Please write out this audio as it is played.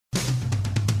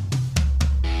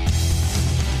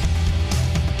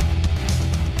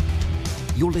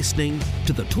You're listening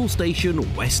to the Toolstation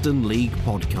Western League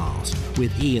podcast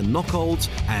with Ian Knockolds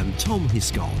and Tom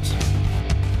Hiscott.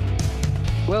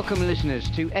 Welcome, listeners,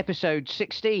 to episode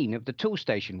 16 of the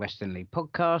Toolstation Western League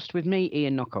podcast with me,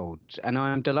 Ian Knockolds, and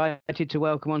I am delighted to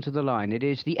welcome onto the line. It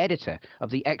is the editor of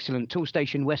the excellent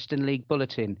Toolstation Western League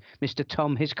bulletin, Mr.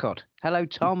 Tom Hiscott. Hello,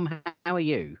 Tom. How are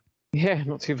you? Yeah,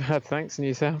 not too bad, thanks. And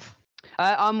yourself?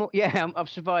 I've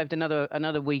survived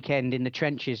another weekend in the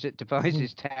trenches at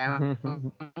Devizes Town.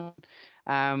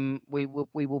 We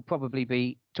will probably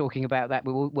be talking about that.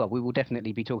 We will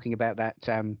definitely be talking about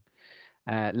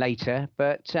that later.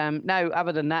 But no,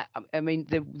 other than that, I mean,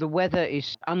 the weather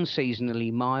is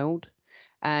unseasonally mild,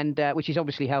 and which is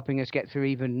obviously helping us get through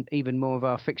even more of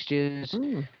our fixtures.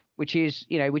 Which is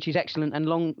excellent, and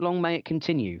long may it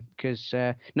continue, because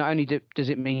not only does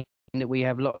it mean that we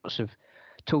have lots of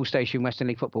Toolstation Western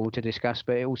League football to discuss,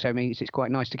 but it also means it's quite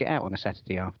nice to get out on a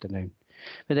Saturday afternoon.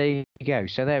 But there you go.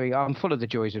 So there we go. I'm full of the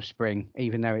joys of spring,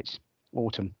 even though it's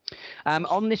autumn.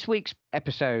 On this week's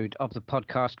episode of the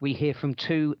podcast, we hear from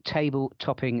two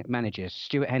table-topping managers,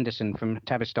 Stuart Henderson from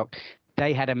Tavistock.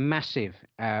 They had a massive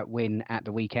win at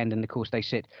the weekend, and of course they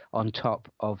sit on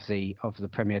top of the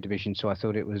Premier Division. So I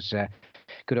thought it was a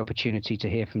good opportunity to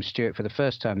hear from Stuart for the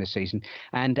first time this season.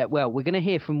 And we're going to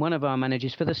hear from one of our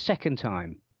managers for the second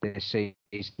time this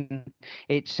season.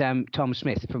 It's Tom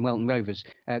Smith from Welton Rovers.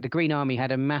 The Green Army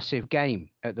had a massive game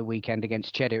at the weekend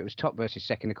against Cheddar. It was top versus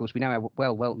second. Of course, we know how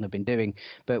well Welton have been doing,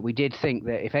 but we did think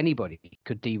that if anybody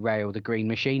could derail the Green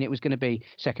Machine, it was going to be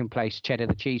second place Cheddar,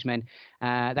 the Cheesemen.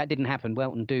 That didn't happen.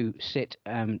 Welton do sit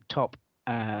top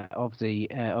of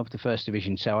the first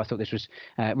division. So I thought this was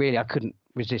really, I couldn't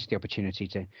resist the opportunity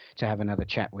to have another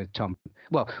chat with Tom.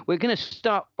 Well, we're going to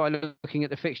start by looking at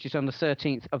the fixtures on the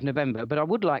 13th of November, but I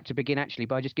would like to begin actually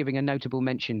by just giving a notable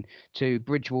mention to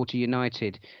Bridgwater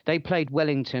United. They played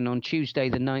Wellington on Tuesday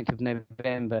the 9th of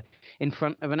November in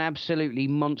front of an absolutely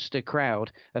monster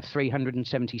crowd of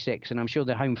 376, and I'm sure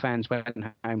the home fans went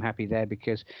home happy there,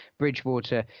 because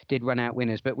Bridgwater did run out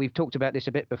winners. But we've talked about this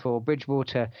a bit before.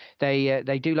 Bridgwater,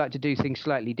 they do like to do things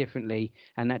slightly differently,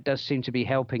 and that does seem to be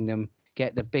helping them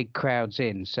get the big crowds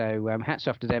in. So hats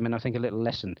off to them, and I think a little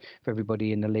lesson for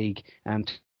everybody in the league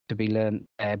to be learned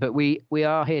there. But we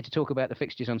are here to talk about the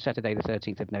fixtures on Saturday the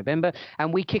 13th of November,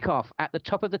 and we kick off at the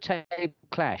top of the table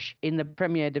clash in the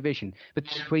Premier Division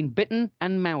between Bitton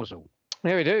and Mousehole.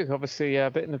 Yeah, we do. Obviously,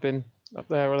 Bitton have been up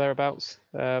there or thereabouts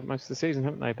most of the season,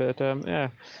 haven't they?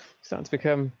 But starting to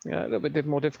become a little bit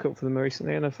more difficult for them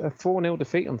recently, and a 4-0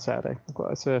 defeat on Saturday.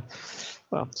 Quite a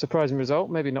surprising result.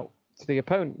 Maybe not with the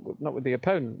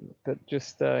opponent, but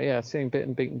just seeing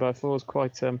Bitton beaten by 4 is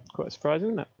quite surprising,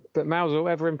 isn't it? But Mousehole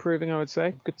ever improving, I would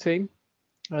say. Good team,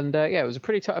 and it was a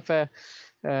pretty tight affair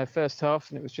first half,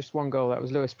 and it was just one goal. That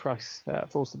was Lewis Price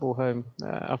forced the ball home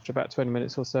after about 20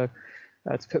 minutes or so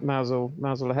to put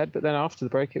Mousehole ahead. But then after the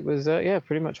break, it was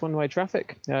pretty much one-way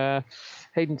traffic.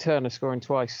 Hayden Turner scoring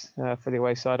twice for the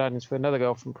away side, and for another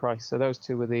goal from Price. So those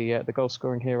two were the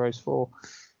goal-scoring heroes for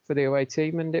the away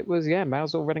team, and it was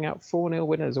Mousehole running out 4-0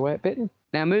 winners away at Bitton.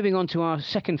 Now moving on to our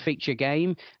second feature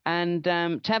game, and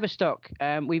Tavistock.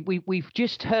 We've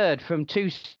just heard from two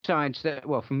sides that,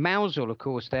 well, from Mousehole, of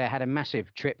course, they had a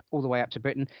massive trip all the way up to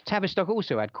Bitton. Tavistock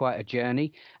also had quite a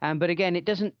journey, but again, it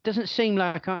doesn't seem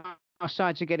like our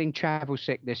sides are getting travel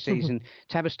sick this season.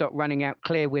 Tavistock running out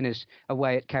clear winners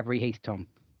away at Cavalry Heath, Tom.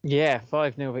 Yeah,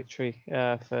 5-0 victory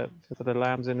for the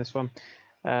Lambs in this one,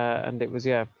 and it was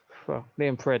Well,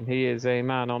 Liam Prynne, he is a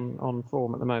man on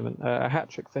form at the moment. A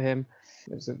hat-trick for him.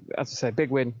 It was, as I say,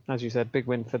 big win, as you said, big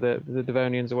win for the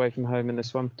Devonians away from home in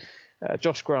this one.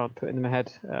 Josh Grant putting them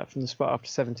ahead from the spot after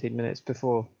 17 minutes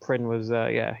before Prynne was,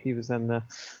 he was then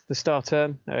the star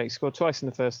turn. He scored twice in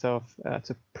the first half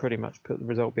to pretty much put the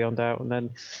result beyond doubt, and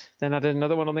then added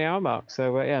another one on the hour mark.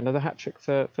 So, another hat-trick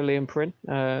for Liam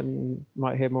Prynne.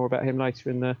 Might hear more about him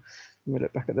later when we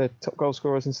look back at the top goal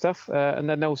scorers and stuff. And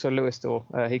then also Lewis Dorr,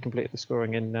 he completed the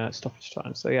scoring in stoppage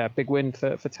time. So, big win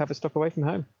for Tavistock away from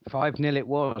home. 5-0 it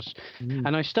was.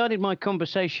 And I started my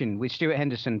conversation with Stuart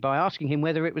Henderson by asking him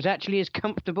whether it was actually as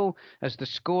comfortable as the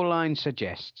scoreline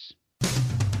suggests.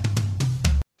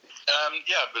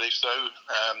 I believe so.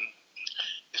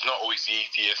 It's not always the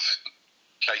easiest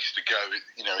place to go.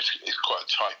 It's quite a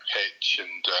tight pitch,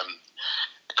 and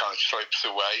it kind of slopes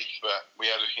away. But we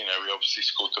obviously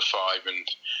scored the 5, and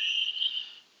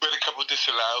we had a couple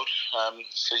disallowed. I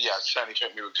certainly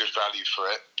think we were good value for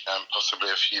it,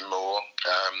 possibly a few more.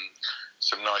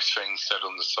 Some nice things said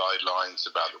on the sidelines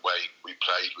about the way we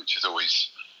played, which is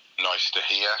always nice to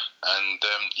hear. And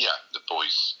the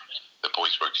boys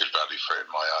were good value for it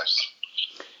in my eyes.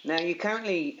 Now, you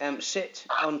currently sit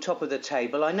on top of the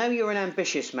table. I know you're an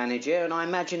ambitious manager, and I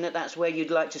imagine that's where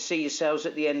you'd like to see yourselves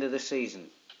at the end of the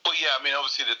season. Well, yeah, I mean,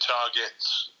 obviously the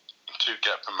target's to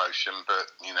get promotion, but,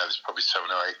 there's probably 7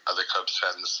 or 8 other clubs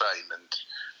saying the same. And,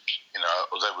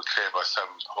 although we're clear by 7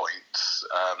 points,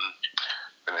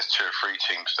 when there's 2 or 3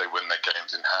 teams, they win their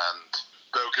games in hand,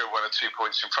 they'll go 1 or 2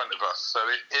 points in front of us. So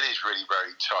it is really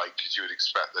very tight, because you would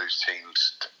expect those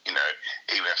teams,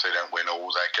 even if they don't win all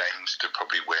their games, to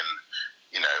probably win,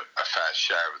 a fair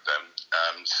share of them.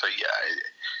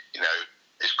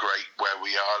 It's great where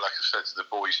we are, like I said to the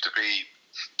boys, to be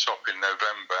top in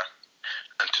November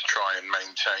and to try and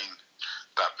maintain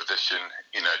that position,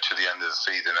 to the end of the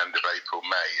season, end of April,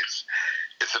 May.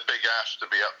 It's a big ask to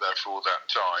be up there for all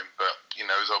that time, but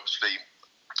it's obviously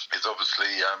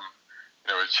a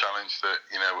challenge that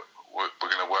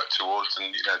we're going to work towards,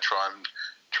 and try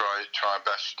our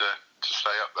best to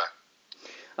stay up there.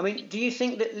 I mean, do you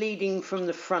think that leading from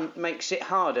the front makes it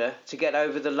harder to get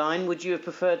over the line? Would you have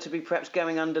preferred to be perhaps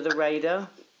going under the radar?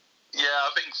 Yeah, I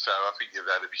think so. I think you're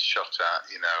there to be shot at.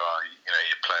 You're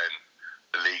playing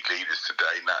the league leaders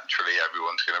today. Naturally,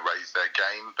 everyone's going to raise their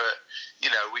game. But,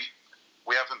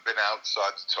 we haven't been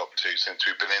outside the top 2 since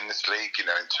we've been in this league, in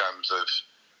terms of,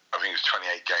 I think it was 28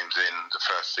 games in the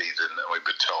first season and we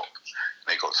were top.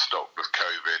 They got stopped with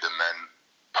COVID, and then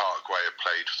Parkway had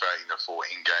played 13 or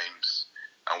 14 games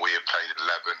and we had played 11,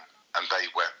 and they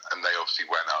obviously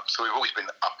went up. So we've always been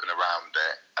up and around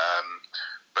it.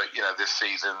 But this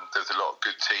season there's a lot of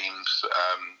good teams,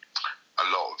 a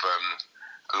lot of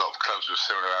clubs with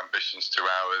similar ambitions to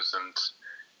ours, and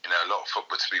a lot of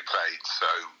football to be played. So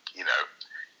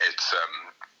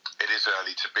it is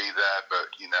early to be there,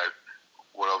 but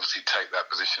we'll obviously take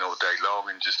that position all day long,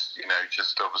 and just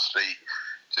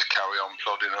carry on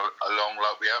plodding along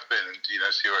like we have been, and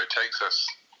see where it takes us.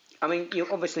 I mean,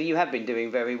 you have been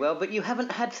doing very well, but you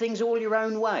haven't had things all your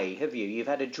own way, have you? You've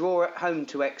had a draw at home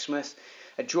to Exmouth,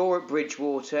 a draw at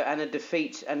Bridgewater, and a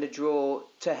defeat and a draw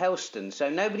to Helston. So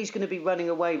nobody's going to be running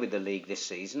away with the league this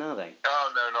season, are they?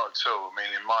 Oh, no, not at all. I mean,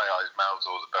 in my eyes,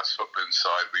 Mousehole the best footballing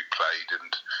side we played,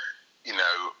 and,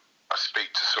 I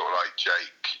speak to sort of like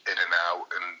Jake in and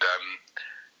out, and,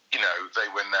 they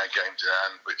win their games in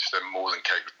hand, which they're more than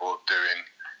capable of doing.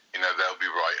 They'll be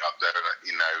right up there, and,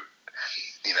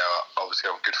 obviously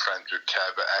I'm good friends with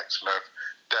Kev at Exmouth.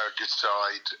 They're a good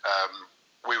side.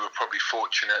 We were probably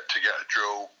fortunate to get a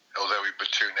draw, although we were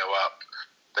 2-0 up.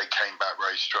 They came back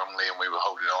very strongly, and we were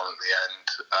holding on at the end.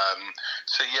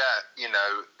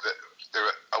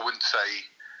 I wouldn't say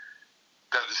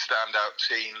they're the standout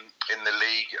team in the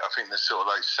league. I think there's sort of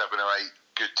like 7 or 8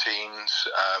 good teams.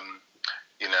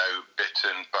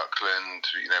 Bitton, Buckland,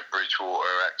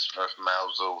 Bridgewater, Exmouth,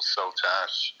 Mousehole,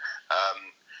 Saltash.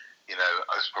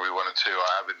 There's probably 1 or 2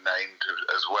 I haven't named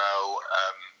as well.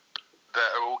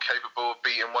 That are all capable of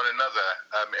beating one another.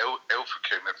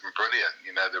 Ilfracombe have been brilliant.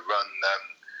 The run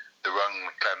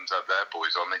Clems have their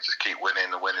boys on. They just keep winning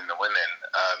and winning and winning.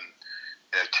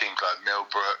 Teams like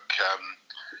Millbrook,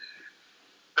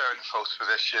 they're in a false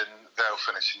position. They'll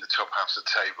finish in the top half of the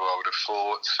table, I would have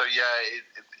thought. So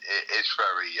it's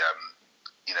very,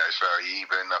 it's very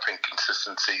even. I think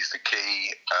consistency is the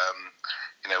key.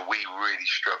 We really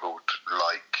struggled.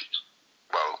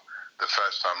 The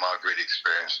first time I've really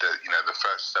experienced it, the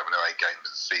first 7 or 8 games of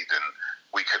the season,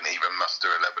 we couldn't even muster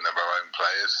 11 of our own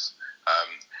players.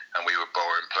 And we were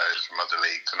borrowing players from other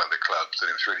leagues and other clubs,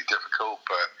 and it was really difficult.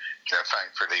 But,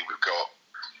 thankfully we've got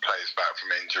players back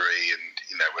from injury, and,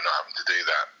 we're not having to do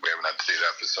that. We haven't had to do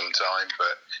that for some time,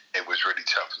 but it was really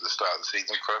tough at the start of the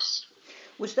season for us.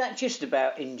 Was that just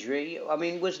about injury? I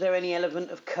mean, was there any element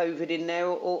of COVID in there,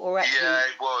 or actually? Yeah,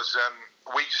 it was.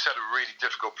 We just had a really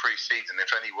difficult pre-season.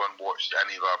 If anyone watched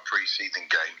any of our pre-season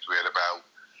games, we had about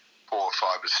 4 or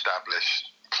 5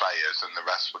 established players, and the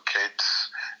rest were kids.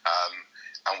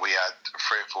 And we had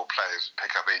 3 or 4 players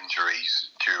pick up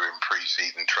injuries during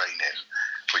pre-season training,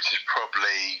 which is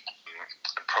probably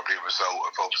a result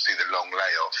of obviously the long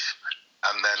layoff.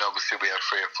 And then obviously we had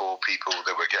 3 or 4 people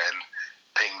that were getting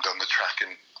pinged on the track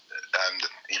and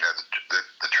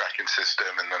the tracking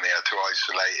system, and then they had to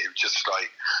isolate. It was just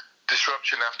like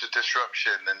disruption after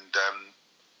disruption, and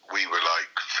we were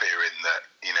like fearing that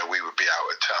we would be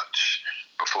out of touch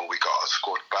before we got our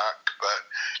squad back. But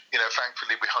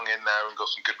thankfully we hung in there and got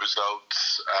some good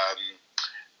results,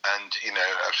 and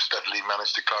have steadily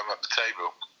managed to climb up the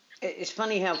table. It's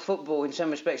funny how football in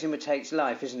some respects imitates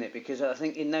life, isn't it? Because I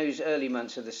think in those early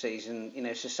months of the season,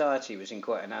 society was in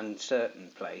quite an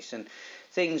uncertain place, and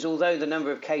things, although the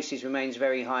number of cases remains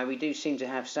very high, we do seem to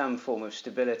have some form of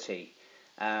stability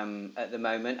at the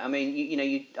moment. I mean,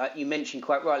 you mentioned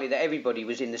quite rightly that everybody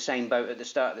was in the same boat at the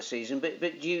start of the season, but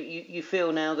do you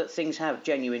feel now that things have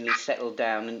genuinely settled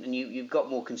down and you've got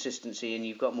more consistency and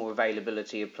you've got more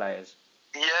availability of players?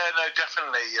 Yeah, no,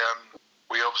 definitely.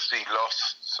 We obviously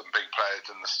lost some big players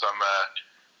in the summer,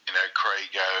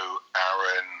 Craigo,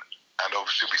 Aaron, and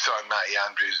obviously we signed Matty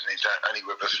Andrews, and he's only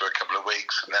with us for a couple of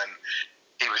weeks, and then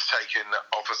he was taken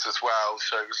off us as well.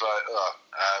 So it was like,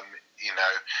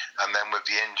 and then with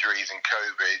the injuries and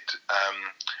COVID,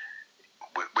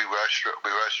 we were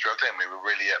struggling. We were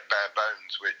really at bare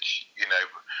bones, which we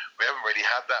haven't really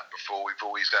had that before. We've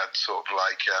always had sort of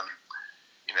like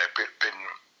been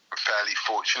fairly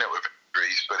fortunate with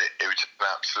injuries, but it was just an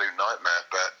absolute nightmare.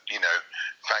 But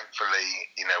thankfully,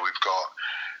 we've got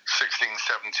 16,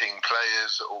 17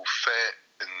 players all fit,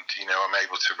 and I'm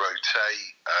able to rotate.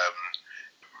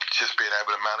 Just being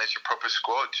able to manage a proper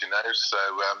squad, so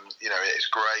it's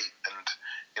great, and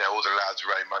all the lads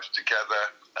are very much together.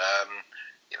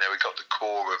 We got the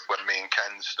core of when me and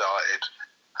Ken started,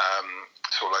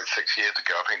 sort of like 6 years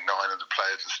ago. I think 9 of the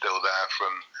players are still there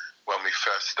from when we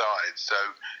first started. So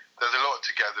there's a lot of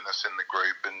togetherness in the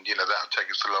group, and that'll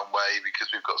take us a long way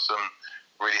because we've got some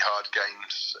really hard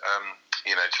games,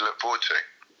 to look forward to.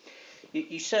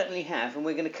 You certainly have, and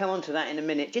we're going to come on to that in a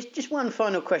minute. Just one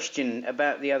final question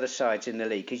about the other sides in the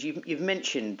league, because you've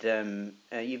mentioned them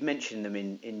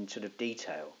in sort of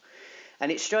detail, and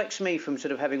it strikes me from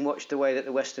sort of having watched the way that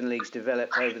the Western League's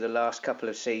developed over the last couple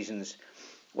of seasons.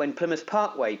 When Plymouth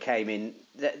Parkway came in,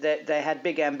 they had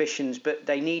big ambitions, but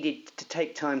they needed to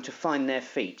take time to find their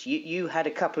feet. You had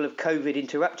a couple of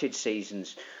COVID-interrupted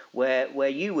seasons where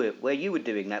you were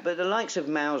doing that, but the likes of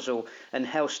Mousehole and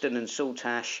Helston and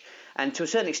Saltash, and to a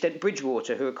certain extent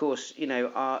Bridgewater, who of course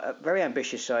are a very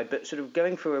ambitious side, but sort of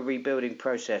going through a rebuilding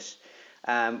process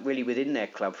really within their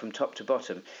club from top to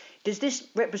bottom. Does this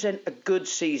represent a good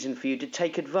season for you to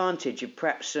take advantage of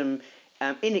perhaps some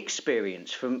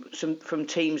inexperience from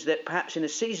teams that perhaps in a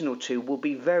season or two will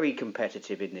be very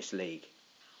competitive in this league?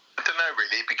 I don't know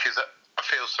really, because I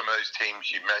feel some of those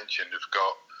teams you mentioned have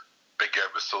got bigger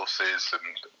resources and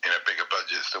bigger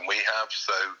budgets than we have.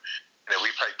 So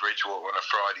we played Bridgewater on a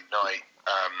Friday night,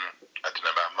 I don't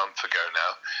know, about a month ago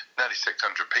now, nearly 600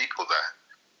 people there.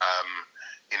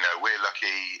 We're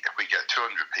lucky if we get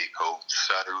 200 people.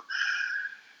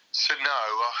 So no,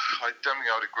 I don't think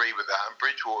I would agree with that. And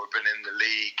Bridgewater have been in the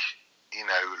league,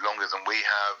 longer than we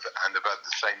have, and have had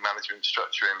the same management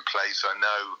structure in place. I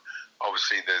know,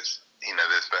 obviously, there's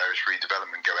various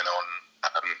redevelopment going on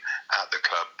at the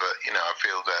club, but I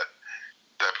feel that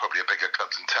they're probably a bigger club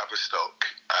than Tavistock,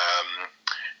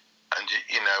 and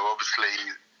obviously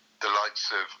the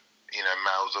likes of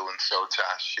Mousehole and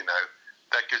Saltash,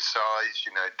 they're good size.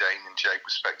 Dane and Jake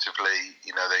respectively.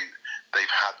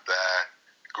 They've had their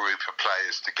group of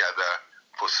players together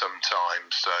for some time,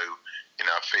 so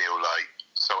I feel like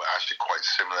Saltash are quite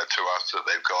similar to us, that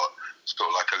they've got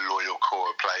sort of like a loyal core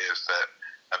of players that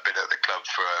have been at the club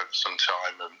for some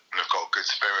time and have got a good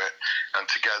spirit and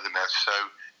togetherness. So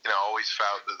I always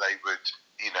felt that they would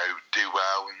do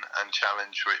well and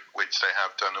challenge, which they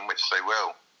have done and which they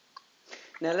will.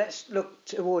 Now let's look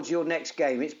towards your next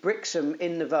game. It's Brixham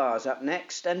in the Vars up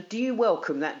next, and do you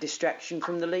welcome that distraction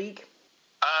from the league?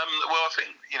 Well, I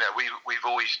think we've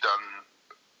always done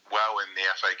well in the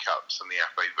FA Cups and the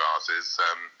FA Varses.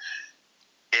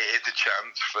 It is a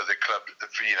chance for the club,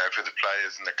 for the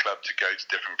players and the club to go to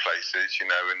different places, and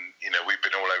we've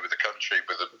been all over the country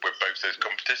with both those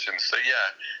competitions. So yeah,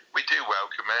 we do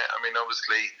welcome it. I mean,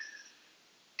 obviously,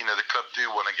 the club do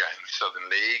want to get in the Southern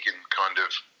League and kind of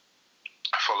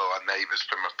follow our neighbours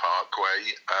Plymouth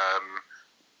Parkway.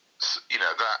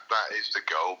 That is the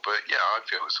goal. But yeah, I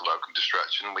feel it's a welcome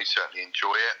distraction. We certainly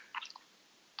enjoy it.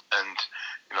 And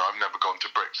I've never gone to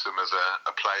Brixham as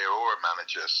a player or a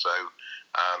manager, so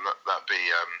that'd be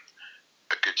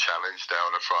a good challenge there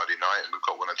on a Friday night. And we've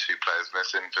got one or two players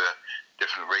missing for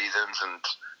different reasons, and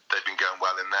they've been going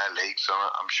well in their league, so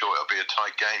I'm sure it'll be a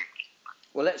tight game.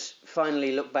 Well, let's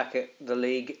finally look back at the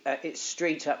league. It's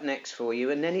Street up next for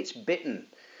you, and then it's Bitton.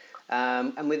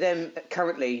 And with them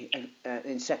currently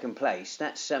in second place,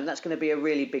 that's going to be a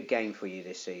really big game for you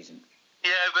this season.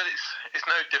 Yeah, but it's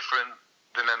no different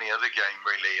than any other game,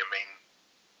 really. I mean,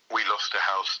 we lost to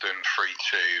Helston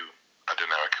 3-2, I don't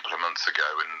know, a couple of months ago,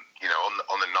 and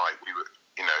on the night we were,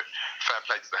 fair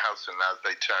play to the Helston lads,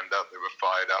 they turned up, they were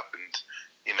fired up, and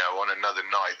on another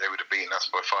night they would have beaten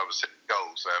us by 5 or 6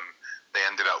 goals. They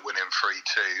ended up winning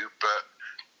 3-2, but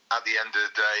at the end of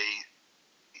the day,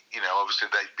 obviously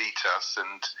they beat us,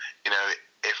 and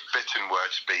if Bitton were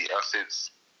to beat us,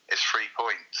 it's 3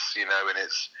 points, and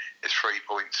it's 3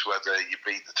 points whether you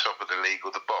beat the top of the league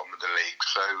or the bottom of the league.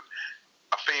 So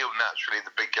I feel naturally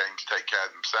the big games take care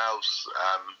of themselves,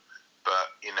 but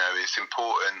it's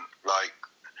important.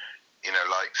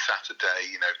 Like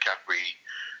Saturday,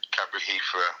 Cadbury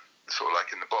Heath are sort of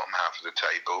like in the bottom half of the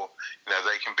table.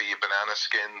 They can be your banana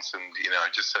skins, and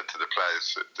I just said to the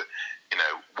players that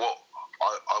what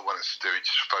I want us to do is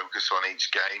just focus on each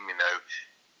game.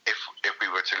 If we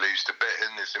were to lose to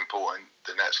Bitton, it's important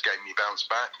the next game you bounce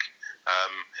back,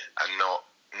 and not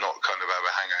kind of have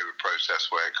a hangover process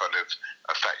where it kind of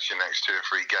affects your next 2 or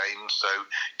 3 games. So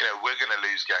we're going to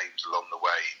lose games along the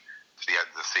way to the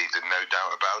end of the season, no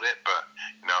doubt about it. But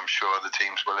I'm sure other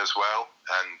teams will as well.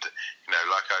 And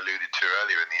like I alluded to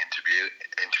earlier in the interview,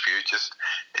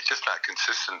 it's just that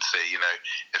consistency.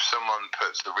 If someone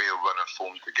puts the real run of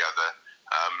form together,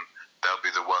 they'll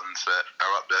be the ones that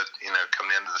are up there, come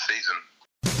the end of the season.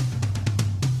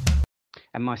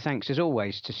 And my thanks, as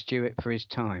always, to Stuart for his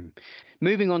time.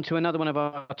 Moving on to another one of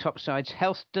our top sides,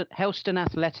 Helston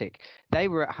Athletic. They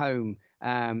were at home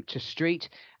to Street,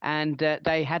 and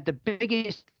they had the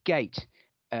biggest gate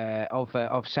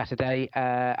of Saturday.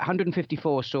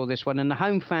 154 saw this one, and the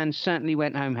home fans certainly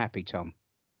went home happy, Tom.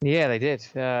 Yeah, they did.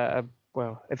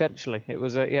 Well, eventually. It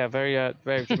was a very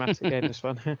dramatic game, this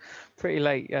one. Pretty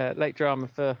late drama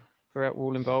for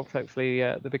all involved. Hopefully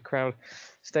the big crowd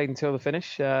stayed until the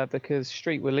finish, because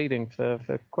Street were leading for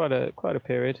quite a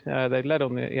period. They led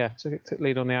on took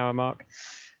lead on the hour mark.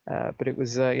 But it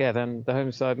was then the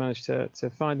home side managed to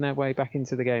find their way back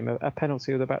into the game. A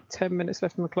penalty with about 10 minutes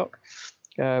left on the clock,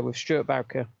 with Stuart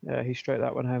Bowker. He stroked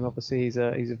that one home. Obviously he's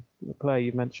a player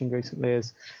you've mentioned recently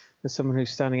as someone who's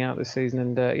standing out this season,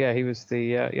 and he was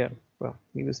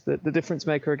the difference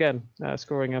maker again,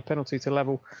 scoring a penalty to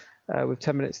level with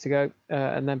 10 minutes to go.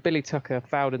 And then Billy Tucker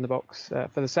fouled in the box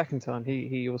for the second time.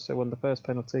 He also won the first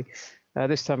penalty.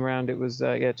 This time around it was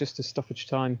just a stoppage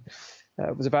time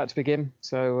was about to begin.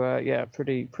 So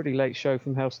pretty late show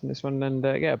from Helston this one. And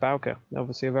Bowker,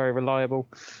 obviously a very reliable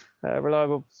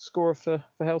scorer for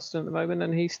Helston at the moment,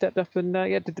 and he stepped up and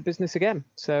did the business again.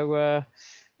 So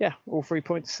all 3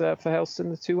 points for Helston,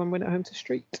 the 2-1 win at home to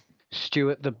Street.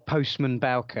 Stuart the postman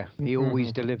Bowker, he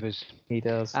always delivers. He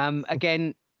does.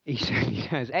 Again, he certainly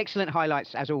does. Excellent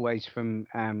highlights as always from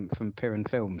Piran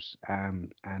Films,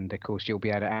 and of course you'll be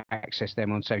able to access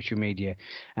them on social media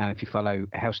if you follow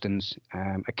Helston's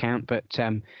account. But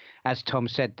as Tom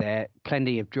said there,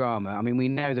 plenty of drama. I mean, we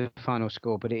know the final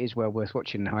score, but it is well worth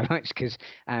watching the highlights because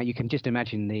you can just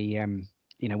imagine the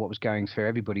what was going through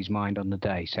everybody's mind on the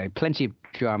day. So plenty of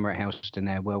drama at Helston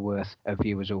there, well worth a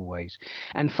view as always.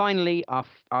 And finally,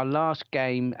 our last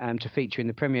game to feature in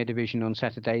the Premier Division on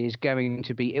Saturday is going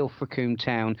to be Ilfracombe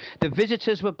Town. The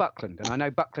visitors were Buckland, and I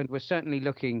know Buckland was certainly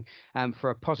looking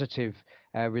for a positive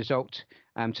result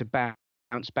to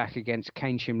bounce back against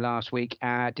Keynsham last week.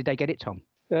 Did they get it, Tom?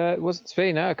 It wasn't to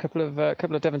be. No, a couple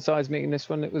of Devon sides meeting this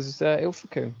one. It was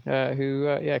Ilfracombe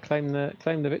who claimed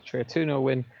the victory, a 2-0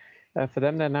 win. For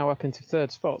them, they're now up into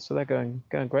third spot, so they're going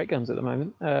great guns at the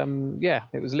moment.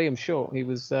 It was Liam Short. He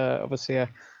was obviously a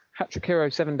hat-trick hero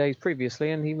 7 days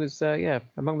previously, and he was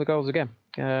among the goals again.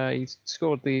 He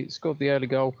scored the early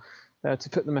goal to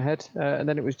put them ahead, and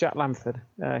then it was Jack Lamford.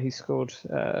 He scored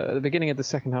at the beginning of the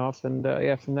second half, and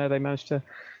from there they managed to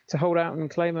hold out and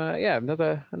claim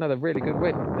another really good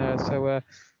win. So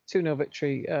 2-0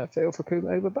 victory for Ilfracombe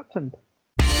over Buckland.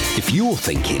 If you're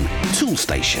thinking,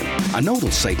 Toolstation, I know they'll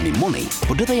save me money,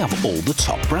 but do they have all the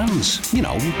top brands? You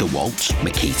know, DeWalt,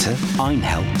 Makita,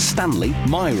 Einhell, Stanley,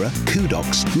 Myra,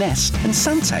 Kudox, Nest and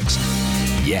Santex.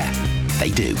 Yeah,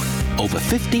 they do. Over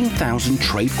 15,000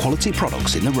 trade quality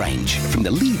products in the range from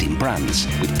the leading brands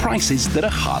with prices that are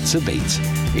hard to beat.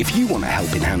 If you want a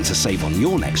helping hand to save on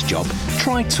your next job,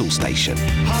 try Toolstation.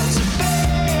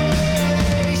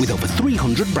 With over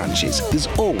 300 branches, there's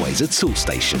always a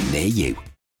Toolstation near you.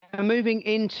 Moving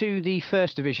into the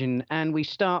First Division, and we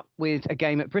start with a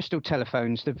game at Bristol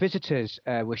Telephones. The visitors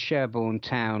were Sherborne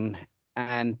Town,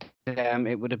 and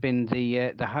it would have been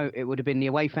the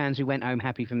away fans who went home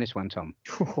happy from this one, Tom.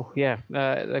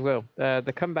 They will.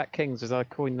 The comeback kings, as I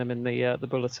coined them in the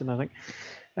bulletin, I think.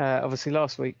 Obviously,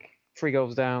 last week 3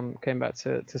 goals down, came back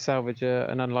to salvage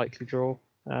an unlikely draw,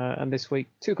 and this week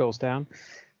 2 goals down,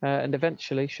 and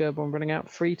eventually Sherborne running out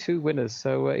 3-2 winners.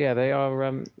 So they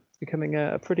are becoming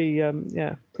pretty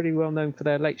well known for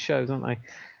their late shows, aren't they?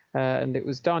 And it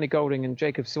was Darnie Golding and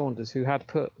Jacob Saunders who had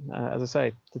put, as I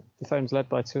say, the Foams led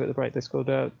by 2 at the break. They scored,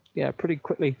 pretty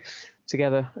quickly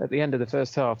together at the end of the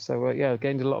first half. So,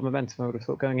 gained a lot of momentum, I would have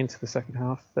thought, going into the second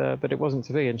half. But it wasn't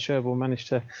to be, and Sherborne managed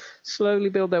to slowly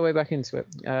build their way back into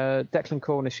it. Declan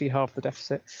Cornish, he halved the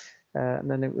deficit.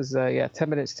 And then it was 10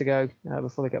 minutes to go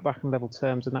before they got back on level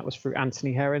terms, and that was through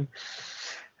Anthony Herron.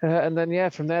 And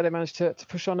then, from there, they managed to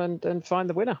push on and find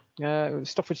the winner. It was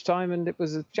stoppage time, and it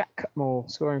was Jack Cutmore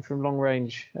scoring from long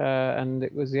range. And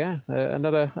it was,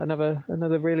 another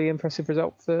really impressive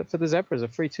result for the Zebras, a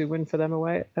 3-2 win for them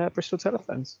away at Bristol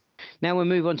Telephones. Now we'll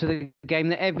move on to the game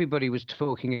that everybody was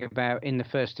talking about in the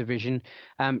First Division.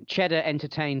 Cheddar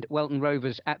entertained Welton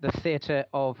Rovers at the Theatre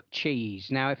of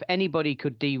Cheese. Now, if anybody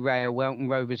could derail Welton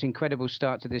Rovers' incredible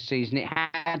start to this season, it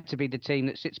had to be the team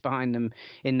that sits behind them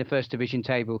in the First Division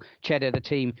table. Cheddar, the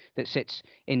team that sits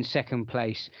in second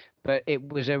place. But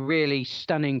it was a really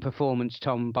stunning performance,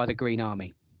 Tom, by the Green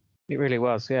Army. It really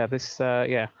was, yeah. This,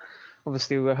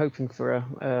 obviously we were hoping for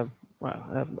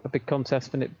a big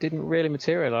contest, and it didn't really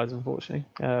materialise, unfortunately,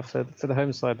 for the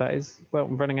home side. That is,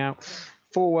 Welton running out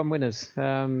 4-1 winners.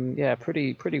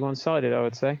 Pretty one-sided, I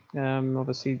would say.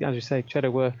 Obviously, as you say,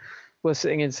 Cheddar were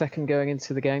sitting in second going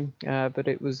into the game, but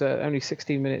it was only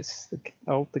 16 minutes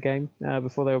old, the game,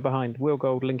 before they were behind. Will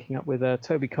Gold linking up with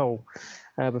Toby Cole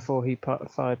before he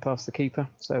fired past the keeper.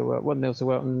 So 1-0 to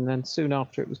Welton, and then soon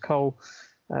after it was Cole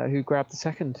who grabbed the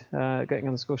second, getting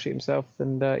on the score sheet himself.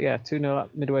 And 2-0 up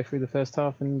midway through the first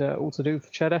half, and all to do for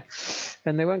Cheddar.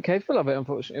 And they weren't capable of it,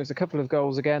 unfortunately. It was a couple of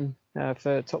goals again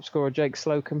for top scorer Jake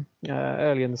Slocum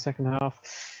early in the second half.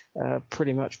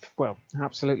 Pretty much,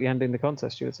 absolutely ending the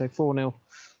contest, you would say. 4-0,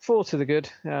 4 to the good,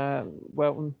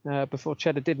 Welton, before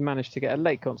Cheddar did manage to get a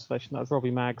late consolation. That was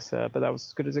Robbie Maggs, but that was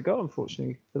as good as it got,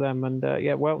 unfortunately, for them. And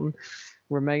Welton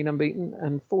remain unbeaten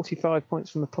and 45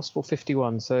 points from the possible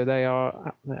 51. So they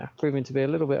are proving to be a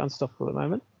little bit unstoppable at the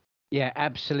moment. Yeah,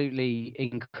 absolutely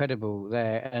incredible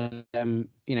there. And,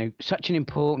 such an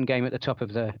important game at the top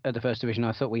of the First Division.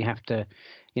 I thought we have to,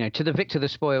 to the victor, the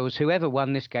spoils, whoever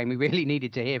won this game, we really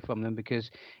needed to hear from them, because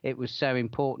it was so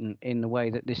important in the way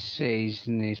that this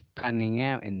season is panning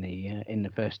out in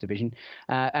the First Division.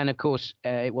 And of course,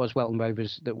 it was Welton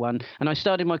Rovers that won. And I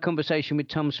started my conversation with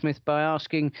Tom Smith by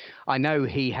asking, I know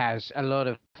he has a lot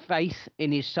of faith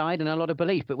in his side and a lot of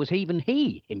belief, but was even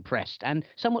he impressed and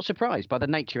somewhat surprised by the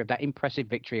nature of that impressive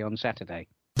victory on Saturday?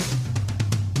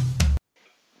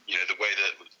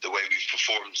 The way we've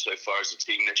performed so far as a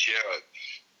team this year,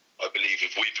 I believe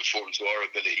if we perform to our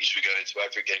abilities, we go into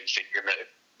every game thinking that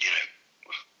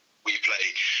we play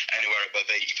anywhere above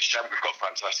 80%, we've got a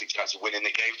fantastic chance of winning the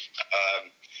game.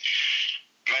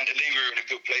 Mentally, we were in a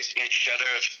good place against Cheddar.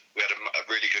 We had a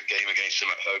really good game against them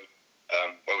at home,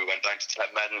 where we went down to 10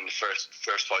 men in the first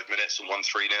 5 minutes and won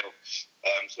 3-0.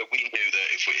 So we knew that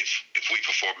if we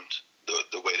performed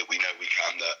the way that we know we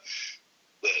can, that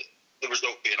the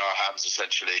result be in our hands,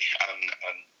 essentially. And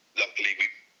luckily,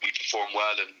 we performed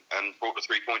well and brought the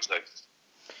 3 points home.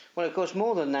 Well, of course,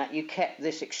 more than that, you kept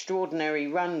this extraordinary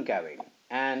run going.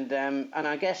 And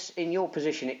I guess in your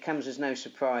position, it comes as no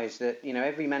surprise that,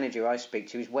 every manager I speak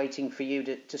to is waiting for you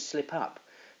to slip up.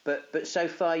 But so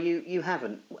far, you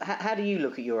haven't. How do you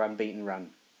look at your unbeaten run?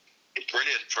 It's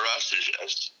brilliant for us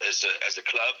as a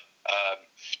club.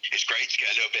 It's great to get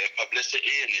a little bit of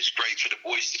publicity, and it's great for the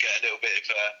boys to get a little bit of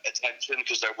attention,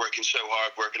 because they're working so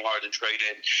hard, working hard in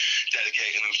training,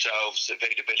 dedicating themselves.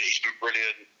 Availability's been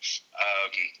brilliant.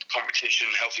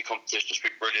 Healthy competition's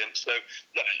been brilliant. So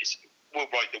we'll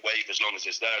ride the wave as long as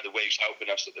it's there. The wave's helping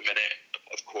us at the minute.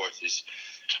 Of course, is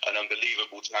an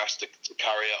unbelievable task to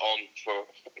carry it on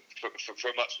for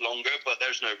much longer. But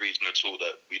there's no reason at all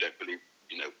that we don't believe.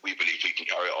 We believe we can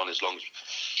carry it on as long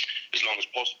as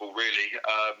possible, really.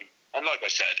 And like I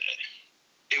said,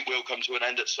 it will come to an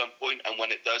end at some point, and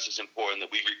when it does, it's important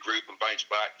that we regroup and bounce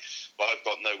back. But I've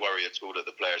got no worry at all that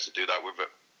the players will do that. We're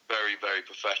very, very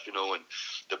professional, and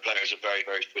the players are very,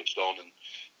 very switched on.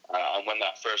 And when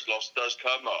that first loss does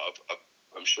come,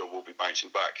 I'm sure we'll be bouncing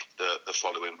back the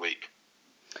following week.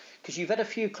 Because you've had a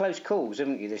few close calls,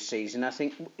 haven't you, this season? I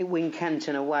think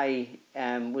Wincanton away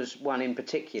was one in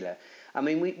particular. I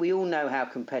mean, we all know how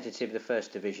competitive the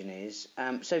First Division is.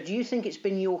 So do you think it's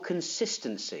been your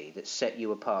consistency that set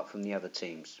you apart from the other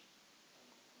teams?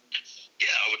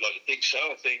 Yeah, I would like to think so.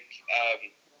 I think,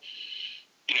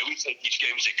 we take each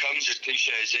game as it comes, as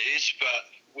cliche as it is.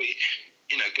 But we,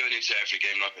 going into every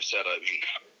game, like I said, I mean,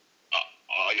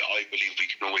 I believe we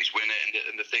can always win it.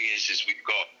 And the thing is we've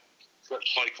got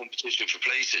such high competition for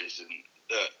places, and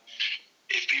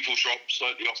if people drop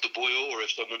slightly off the boil, or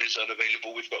if someone is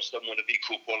unavailable, we've got someone of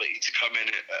equal quality to come in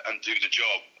and do the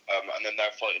job, and then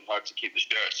they're fighting hard to keep the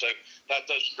shirt. So that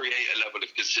does create a level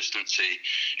of consistency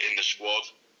in the squad,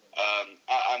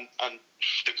 and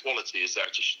the quality is there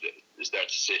to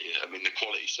see. I mean, the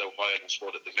quality is so high in the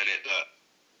squad at the minute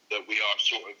that we are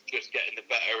sort of just getting the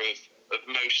better of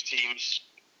most teams.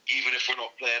 Even if we're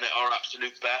not playing at our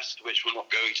absolute best, which we're not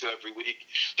going to every week,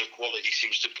 the quality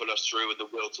seems to pull us through, and the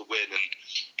will to win.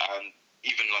 And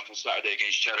even like on Saturday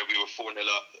against Cheddar, we were 4-0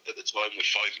 up at the time with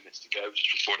 5 minutes to go, just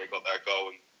before they got their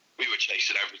goal, and we were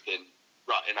chasing everything,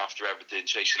 running after everything,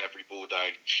 chasing every ball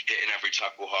down, hitting every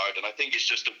tackle hard. And I think it's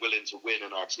just the willing to win in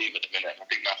our team at the minute. I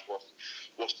think that's what's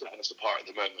setting us apart at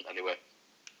the moment, anyway.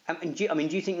 And do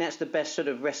you think that's the best sort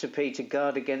of recipe to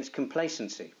guard against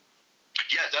complacency?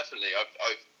 Yeah, definitely.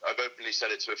 I've openly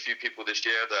said it to a few people this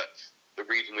year that the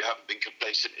reason we haven't been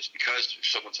complacent is because if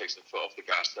someone takes their foot off the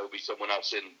gas, there'll be someone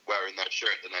else in wearing that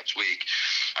shirt the next week,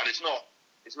 and it's not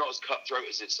as cutthroat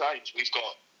as it sounds. We've got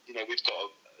a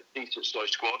decent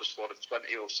sized squad, a squad of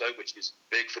 20 or so, which is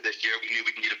big for this year. We knew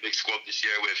we'd need a big squad this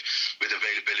year with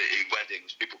availability,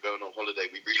 weddings, people going on holiday.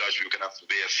 We realised we were going to have to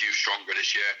be a few stronger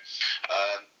this year.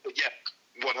 But yeah,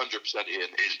 100%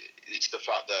 Ian, it's the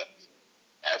fact that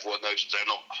everyone knows if they're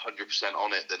not 100%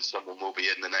 on it, then someone will be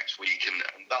in the next week, and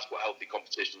that's what healthy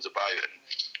competition's about.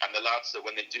 And the lads that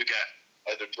when they do get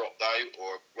either dropped out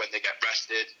or when they get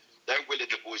rested, they're willing.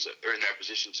 The boys that are in their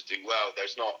position to do well.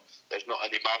 There's not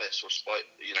any malice or spite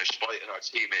in our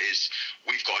team. It is,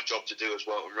 we've got a job to do as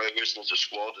well, Rovers as a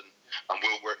squad, and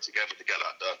we'll work together to get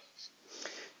that done.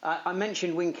 I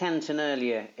mentioned Wincanton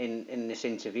earlier in this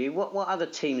interview. What other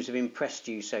teams have impressed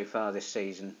you so far this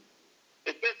season?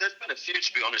 There's been a few,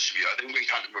 to be honest with you. I think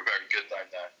Wincanton were very good down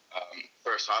there.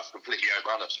 First half, completely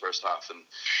outran us first half, and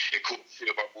it caught a few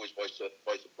of our boys by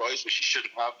surprise, which you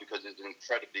shouldn't have, because it's an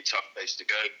incredibly tough place to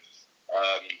go.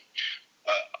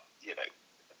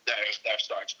 They're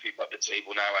starting to creep up the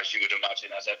table now, as you would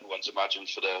imagine, as everyone's imagined.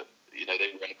 They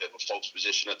were in a bit of a false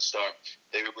position at the start.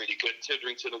 They were really good.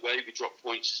 Titherington away, we dropped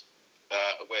points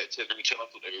away at Titherington. I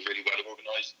thought they were really well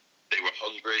organised. They were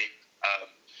hungry.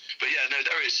 But yeah, no,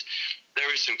 there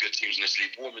is some good teams in this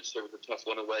league. Warminster was a tough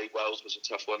one away. Wales was a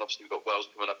tough one. Obviously, we've got Wales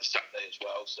coming up this Saturday as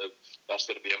well, so that's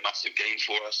going to be a massive game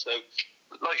for us. So,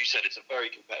 like you said, it's a very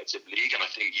competitive league, and I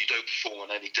think you don't perform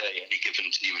on any day, any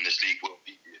given team in this league will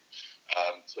beat you.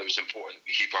 So it's important that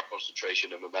we keep our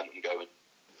concentration and momentum going.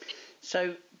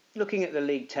 So, looking at the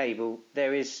league table,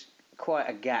 there is quite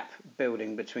a gap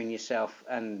building between yourself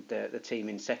and the team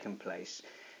in second place.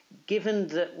 Given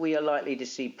that we are likely to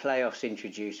see playoffs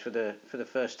introduced for the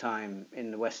first time in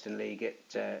the Western League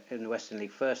in the Western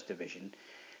League First Division,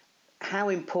 how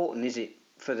important is it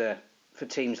for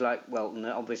teams like Welton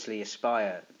that obviously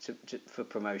aspire for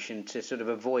promotion to sort of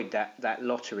avoid that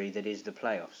lottery that is the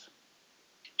playoffs?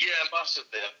 Yeah,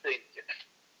 massively. I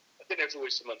think there's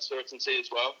always some uncertainty as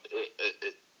well.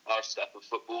 Our step of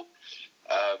football.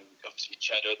 Obviously,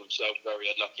 Cheddar themselves very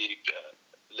unlucky.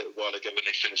 A little while ago when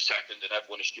they finished second and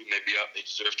everyone assumed they'd be up, they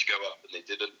deserved to go up, and they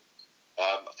didn't.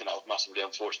 I think that was massively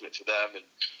unfortunate for them, and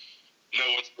no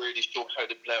one's really sure how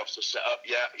the playoffs are set up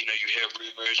yet. You hear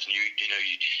rumours and you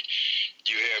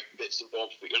hear bits and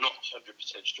bobs, but you're not 100%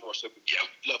 sure. So yeah,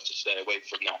 we'd love to stay away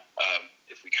from that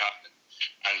if we can,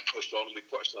 and push on. And we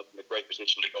put ourselves in a great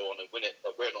position to go on and win it,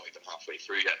 but we're not even halfway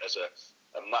through yet. There's a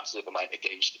massive amount of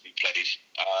games to be played.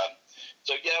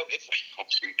 So yeah, if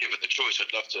obviously given the choice, I'd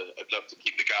love to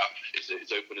keep the gap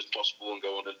as open as possible and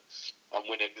go on and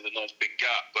win it with a nice big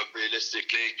gap. But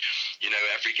realistically,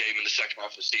 every game in the second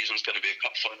half of the season is going to be a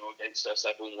cup final against us.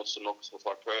 Everyone wants to knock us off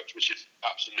our perch, which is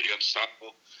absolutely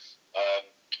understandable.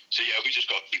 So yeah, we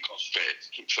just got to keep concentrated,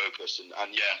 keep focused,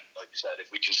 and yeah, like you said, if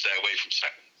we can stay away from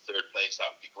second, third place, that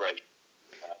would be great.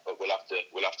 But we'll have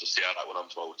to see how that one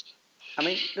unfolds. I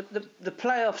mean, the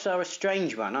playoffs are a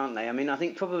strange one, aren't they? I mean, I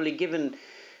think probably given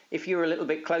if you're a little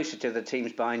bit closer to the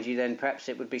teams behind you, then perhaps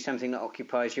it would be something that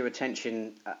occupies your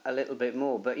attention a little bit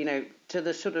more. But to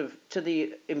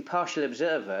the impartial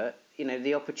observer,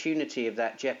 the opportunity of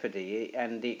that jeopardy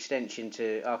and the extension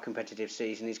to our competitive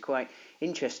season is quite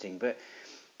interesting. But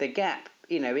the gap,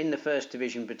 in the first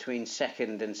division between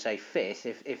second and say fifth,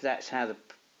 if that's how the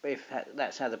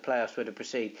playoffs were to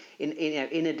proceed,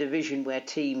 in a division where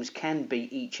teams can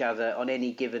beat each other on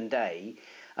any given day,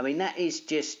 I mean, that is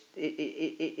just,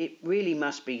 it really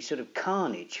must be sort of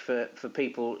carnage for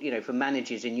people, for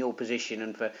managers in your position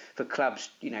and for clubs,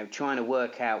 trying to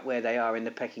work out where they are in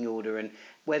the pecking order and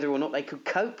whether or not they could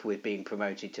cope with being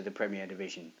promoted to the Premier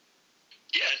Division.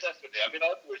 Yeah, definitely. I mean,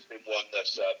 I've always been one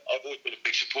that's I've always been a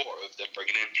big supporter of them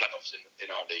bringing in playoffs in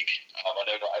our league. I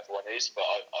know not everyone is, but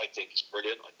I think it's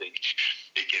brilliant. I think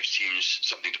it gives teams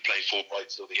something to play for right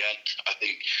till the end. I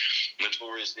think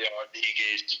notoriously our league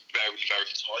is very, very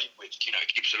tight, which it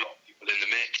keeps a lot of people in the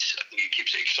mix. I think it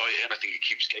keeps it exciting. I think it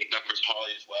keeps gate numbers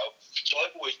high as well. So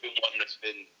I've always been one that's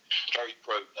been very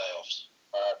pro playoffs.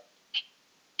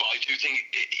 But I do think,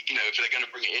 if they're going to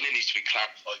bring it in, it needs to be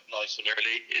clarified nice and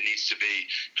early. It needs to be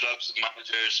clubs and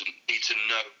managers need to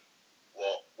know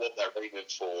what they're aiming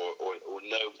for, or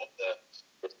know what the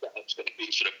setup's going to be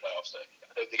for the playoffs.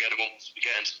 I don't think anyone wants to be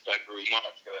getting to February,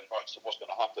 March going, right, so what's going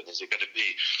to happen? Is it going to be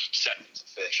second to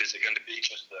fifth? Is it going to be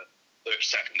just the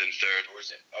second and third? Or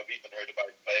is it, I've even heard about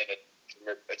playing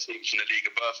a team from the league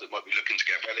above that might be looking to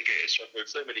get relegated. So there's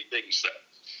so many things that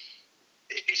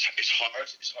it's hard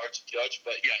to judge,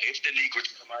 but yeah, if the league were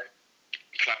to come out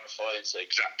and clarify and say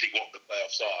exactly what the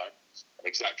playoffs are and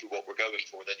exactly what we're going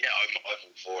for, then yeah, I'm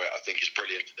all for it. I think it's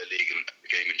brilliant for the league and the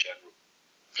game in general.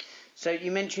 So you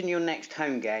mentioned your next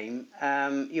home game.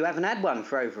 You haven't had one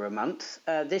for over a month.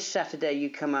 This Saturday you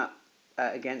come up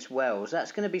against Wells.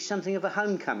 That's going to be something of a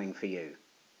homecoming for you.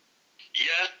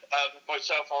 Yeah,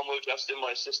 myself, Armo, Justin,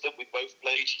 my assistant, we both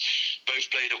played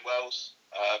at Wells.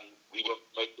 We were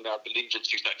promoted, I believe, in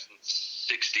 2016.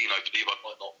 I believe I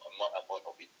might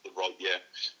not be the right year.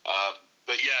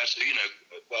 But yeah, so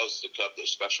Wells is a club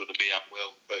that's special to me and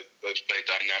Will. Both played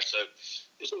down there, so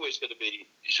it's always going to be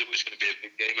a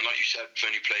big game. And like you said,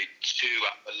 we've only played 2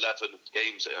 out of 11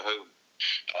 games at home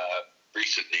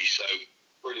recently, so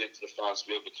brilliant for the fans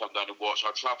to be able to come down and watch.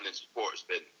 Our travelling support has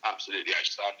been absolutely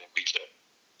outstanding. We took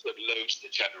loads of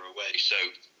the cheddar away, so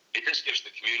it just gives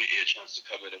the community a chance to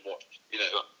come in and watch,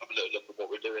 have a little look at what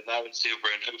we're doing now and see if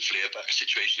we're in hopefully a better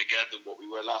situation again than what we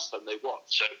were last time they won.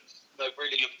 So,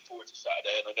 really looking forward to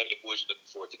Saturday, and I know the boys are looking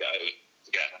forward to get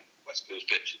West Clewes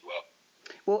pitch as well.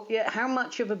 Well, yeah, how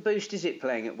much of a boost is it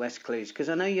playing at West Clewes? Because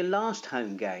I know your last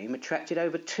home game attracted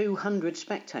over 200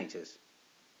 spectators.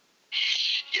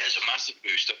 Yeah, it's a massive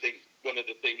boost. I think one of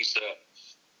the things that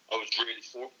I was really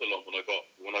thoughtful on when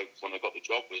I got the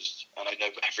job was, and I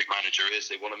know every manager is,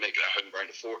 they want to make their home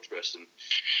ground a fortress, and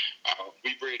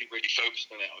we really focused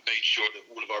on it. I made sure that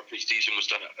all of our pre-season was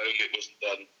done at home. It wasn't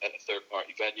done at a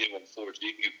third-party venue.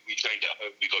 Unfortunately, we trained at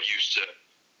home. We got used to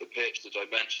the pitch, the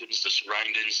dimensions, the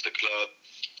surroundings, the club,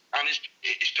 and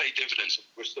it's paid dividends.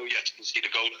 We're still yet to concede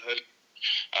a goal at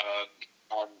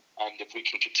home. And if we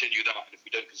can continue that, and if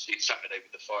we don't concede Saturday with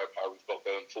the firepower we've got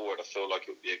going forward, I feel like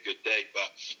it would be a good day. But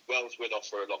Wells will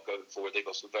offer a lot going forward. They've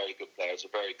got some very good players, a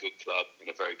very good club, and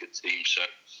a very good team. So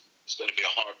it's going to be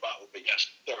a hard battle. But yes,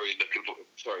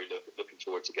 looking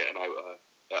forward to getting out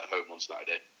at home on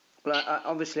Saturday. Well,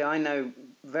 obviously, I know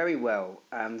very well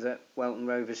that Welton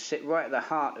Rovers sit right at the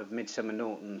heart of Midsummer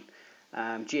Norton,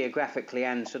 geographically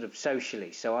and sort of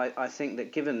socially. So I think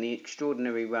that given the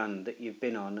extraordinary run that you've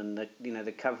been on and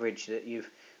the coverage that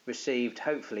you've received,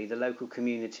 hopefully the local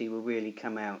community will really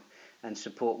come out and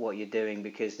support what you're doing,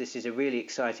 because this is a really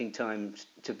exciting time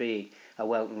to be a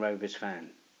Welton Rovers fan.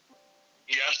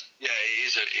 Yes, yeah, it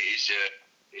is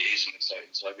an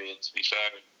exciting time. I mean, to be fair,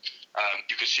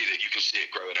 you can see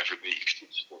it growing every week. You can see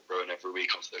the support growing every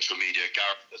week on social media.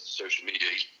 Gareth does the social media.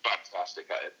 He's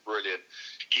fantastic at it. Brilliant.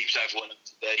 Keeps everyone up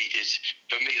to date.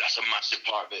 For me, that's a massive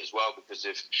part of it as well, because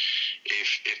if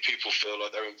people feel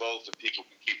like they're involved and people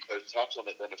can keep close tabs on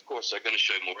it, then of course they're going to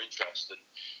show more interest. And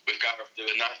with Gareth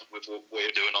doing that, with what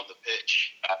we're doing on the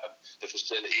pitch, the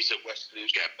facilities at West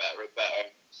Clewes get better and better.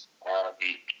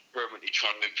 Permanently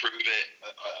trying to improve it.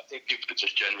 I think people are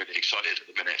just generally excited at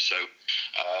the minute. So,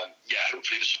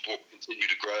 hopefully the support will continue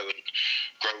to grow and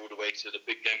grow all the way to the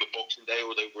big game of Boxing Day.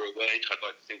 Although we're away, I'd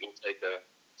like to think we'll take a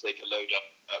load up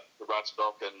at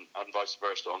Radstock and vice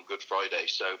versa on Good Friday.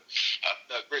 So,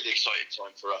 really exciting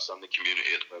time for us and the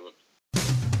community at the moment.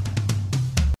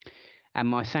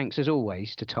 And my thanks, as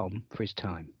always, to Tom for his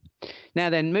time. Now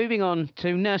then, moving on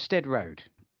to Nurstead Road.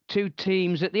 2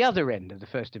 teams at the other end of the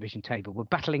First Division table were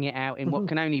battling it out in what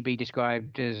can only be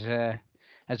described as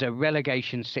a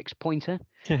relegation 6-pointer.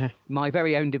 My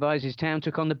very own Devizes Town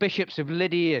took on the Bishops of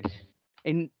Lydiard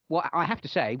in what I have to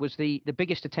say was the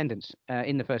biggest attendance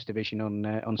in the First Division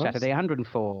on Saturday.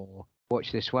 104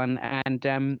 watched this one, and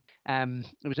it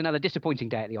was another disappointing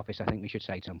day at the office, I think we should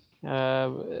say, Tom.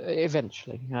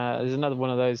 Eventually. There's another one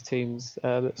of those teams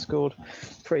that scored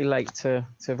pretty late to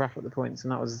wrap up the points,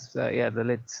 and that was, the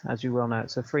Lids, as you well know.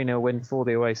 It's a 3-0 win for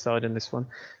the away side in this one.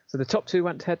 So the top 2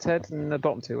 went head-to-head, and the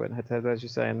bottom 2 went head-to-head, as you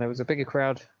say, and there was a bigger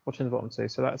crowd watching the bottom 2.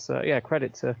 So that's,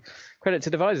 credit to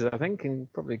Devizes, I think,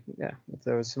 and probably, if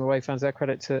there was some away fans there,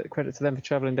 credit to them for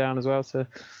travelling down as well to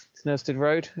Nursted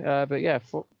Road. But yeah,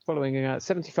 following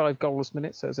 75 goalless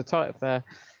minutes, so it was a tight affair.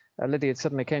 Lydiard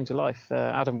suddenly came to life.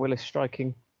 Adam Willis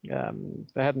striking.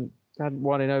 They hadn't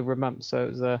won in over a month, so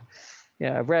it was a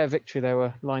rare victory they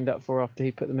were lined up for after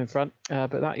he put them in front.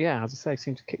 But that, as I say,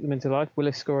 seemed to kick them into life.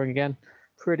 Willis scoring again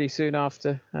pretty soon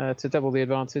after to double the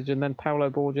advantage, and then Paulo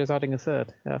Borges adding a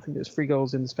third. I think it was 3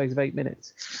 goals in the space of 8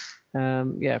 minutes.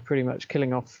 Pretty much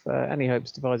killing off any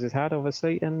hopes Devizes had,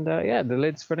 obviously. And the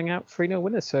Lids running out 3-0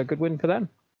 winners, so a good win for them.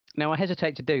 Now I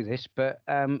hesitate to do this, but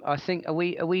I think are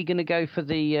we going to go for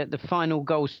the final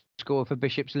goal score for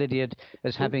Bishop's Lydiard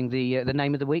as having the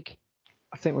name of the week?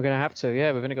 I think we're going to have to.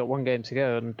 Yeah, we've only got one game to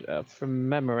go, and from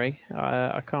memory,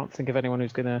 I can't think of anyone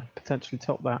who's going to potentially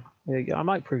top that. I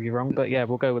might prove you wrong, but yeah,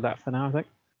 we'll go with that for now, I think.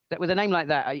 With a name like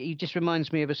that, it just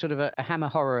reminds me of a sort of a Hammer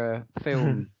horror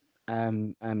film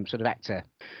sort of actor.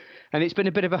 And it's been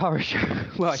a bit of a horror show.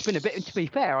 Well, it's been a bit, to be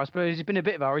fair, I suppose it's been a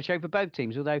bit of a horror show for both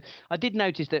teams. Although I did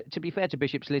notice that, to be fair to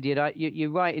Bishop's Lydiard, you're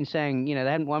right in saying, they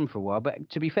hadn't won for a while. But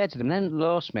to be fair to them, they haven't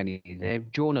lost many. They've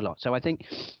drawn a lot. So I think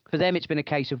for them, it's been a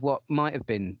case of what might have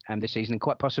been this season. And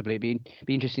quite possibly it'd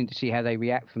be interesting to see how they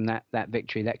react from that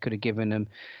victory. That could have given them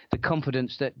the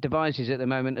confidence that Devizes at the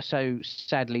moment are so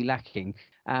sadly lacking.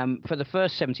 For the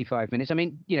first 75 minutes, I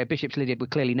mean, Bishop's Lydiard were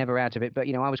clearly never out of it, but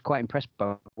I was quite impressed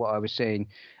by what I was seeing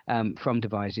from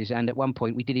Devizes. And at one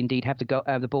point, we did indeed have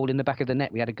the ball in the back of the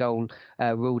net. We had a goal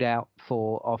ruled out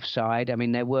for offside. I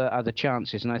mean, there were other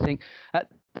chances, and I think at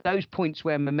those points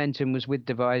where momentum was with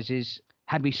Devizes,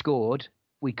 had we scored,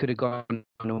 we could have gone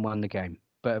and won the game.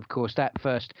 But of course, that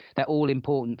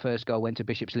all-important first goal went to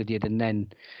Bishop's Lydiard, and then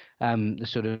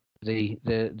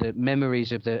the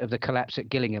memories of the collapse at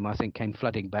Gillingham, I think, came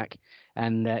flooding back,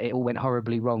 and it all went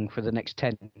horribly wrong for the next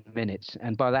 10 minutes.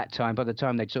 And by the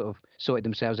time they'd sort of sorted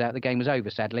themselves out, the game was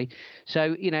over, sadly.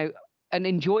 So, an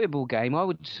enjoyable game, I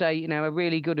would say. A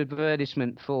really good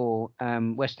advertisement for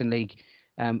Western League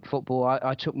football.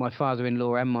 I took my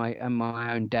father-in-law and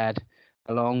my own dad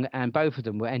along, and both of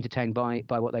them were entertained by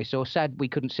what they saw. Sad we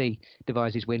couldn't see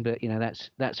Devizes win, but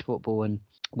that's football, and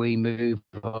we move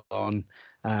on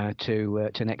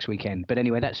to next weekend. But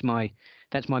anyway, that's my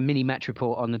mini match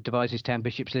report on the Devizes Town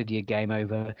Bishop's Lydiard game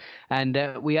over, and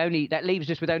that leaves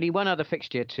us with only one other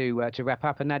fixture to wrap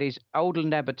up, and that is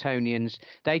Oldland Abertonians.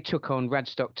 They took on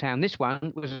Radstock Town. This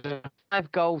one was a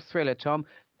 5-goal thriller. Tom,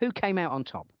 who came out on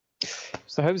top?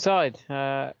 It's the home side.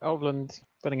 Oldland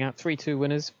running out 3-2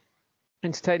 winners.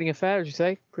 Entertaining affair, as you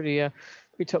say, pretty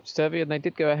topsy-turvy, and they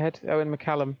did go ahead. Owen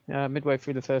McCallum, midway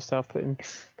through the first half, putting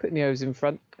the O's in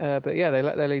front. But yeah, they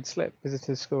let their lead slip.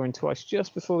 Visitors scoring twice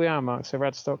just before the hour mark. So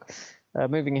Radstock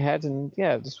moving ahead, and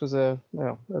yeah, this was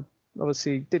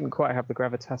obviously didn't quite have the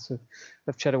gravitas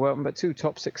of Cheddar Welton, but 2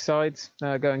 top 6 sides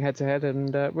going head to head,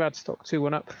 and Radstock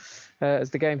 2-1 up as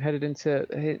the game headed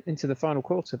into the final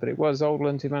quarter. But it was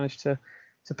Oldland who managed to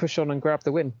push on and grab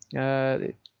the win.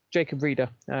 Jacob Reeder,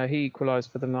 he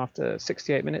equalised for them after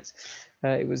 68 minutes.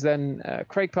 It was then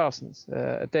Craig Parsons,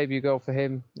 a debut goal for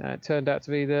him. Turned out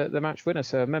to be the match winner,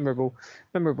 so a memorable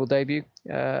debut.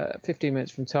 15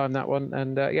 minutes from time, that one.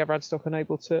 And Radstock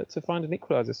unable to find an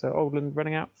equaliser, so Oldland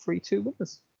running out 3-2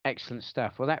 winners. Excellent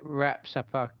stuff. Well, that wraps up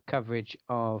our coverage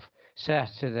of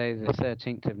Saturday the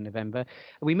 13th of November.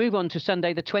 We move on to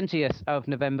Sunday the 20th of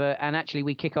November, and actually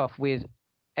we kick off with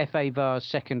FA Vars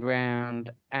second round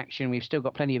action. We've still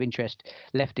got plenty of interest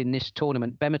left in this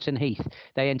tournament. Bemerton Heath,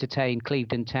 they entertain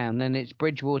Clevedon Town. Then it's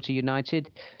Bridgewater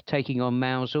United taking on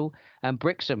Mousehole. And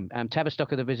Brixham,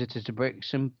 Tavistock are the visitors to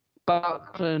Brixham.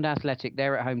 Buckland Athletic,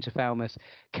 they're at home to Falmouth.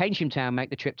 Keynsham Town make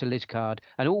the trip to Liscard.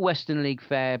 An all Western League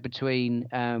fare between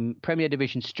Premier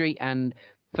Division Street and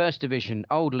First Division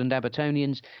Oldland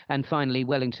Abertonians, and finally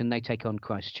Wellington, they take on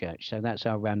Christchurch. So that's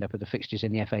our roundup of the fixtures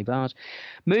in the FA Vars.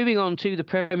 Moving on to the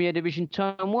Premier Division,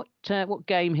 Tom, what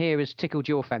game here has tickled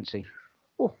your fancy?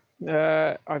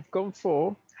 I've gone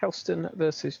for Helston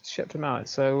versus Shepton Mallet.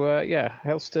 So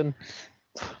Helston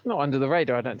not under the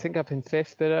radar, I don't think, up in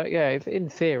 5th, but if in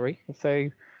theory, if they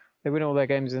win all their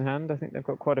games in hand, I think they've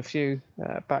got quite a few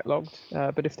backlogged.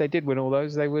 But if they did win all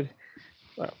those, they would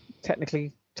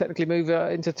technically move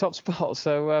into top spot.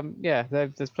 So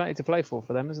there's plenty to play for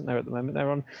them, isn't there? At the moment,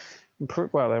 they're on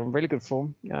really good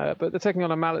form. But they're taking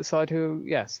on a Mallet side who,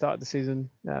 started the season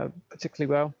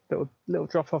particularly well. Little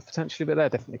drop off potentially, but they're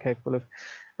definitely capable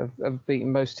of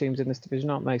beating most teams in this division,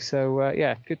 aren't they? So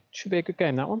should be a good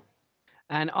game, that one.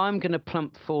 And I'm going to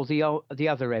plump for the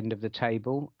other end of the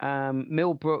table.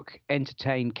 Millbrook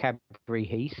entertain Cadbury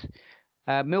Heath.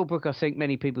 Millbrook, I think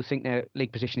many people think their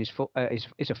league position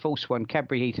is a false one.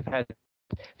 Cadbury Heath have had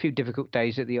a few difficult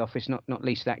days at the office, not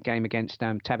least that game against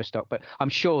Tavistock. But I'm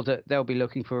sure that they'll be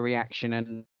looking for a reaction,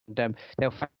 and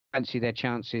they'll fancy their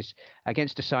chances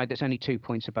against a side that's only 2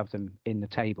 points above them in the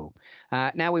table.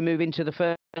 Now we move into the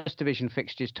First Division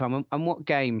fixtures, Tom. And what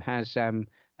game have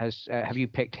you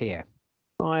picked here?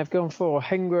 I've gone for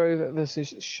Hengrove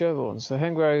versus Sherborne. So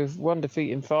Hengrove, 1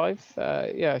 defeat in 5.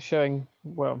 Showing,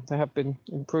 well, they have been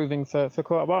improving for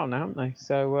quite a while now, haven't they?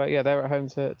 So, they're at home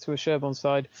to a Sherborne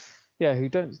side, who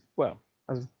don't, well,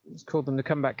 as I called them the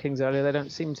comeback kings earlier, they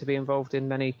don't seem to be involved in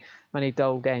many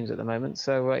dull games at the moment.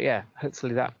 So,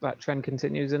 hopefully that trend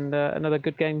continues, and another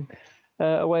good game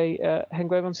away at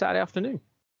Hengrove on Saturday afternoon.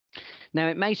 Now,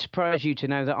 it may surprise you to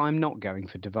know that I'm not going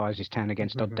for Devizes Town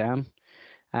against Odd Down.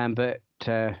 But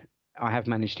I have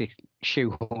managed to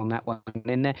shoehorn that one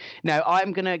in there. No,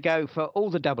 I'm going to go for all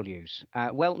the W's.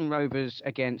 Welton Rovers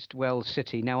against Wells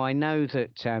City. Now, I know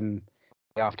that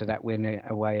after that win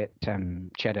away at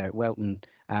Cheddar, Welton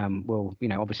will,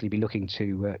 obviously be looking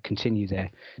to continue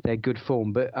their good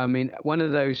form. But, I mean, one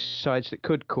of those sides that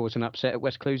could cause an upset at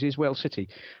West Clewes is Wells City.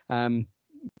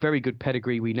 Very good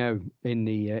pedigree, we know, in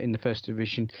the First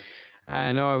Division.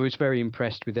 And I was very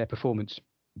impressed with their performance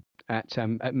at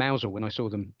Mousehole when I saw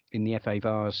them in the FA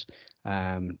Vars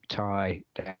tie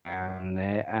down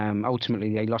there.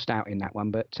 Ultimately, they lost out in that one,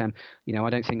 but I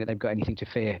don't think that they've got anything to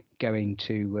fear going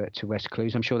to West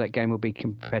Clewes. I'm sure that game will be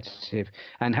competitive,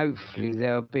 and hopefully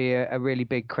there'll be a really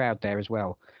big crowd there as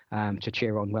well to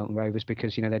cheer on Welton Rovers,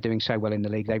 because they're doing so well in the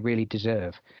league. They really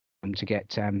deserve to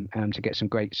get some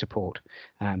great support.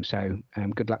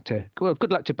 Good luck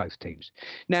to both teams.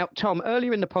 Now, Tom,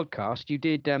 earlier in the podcast,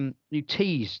 you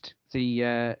teased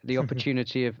the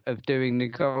opportunity of doing the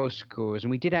goal scorers, and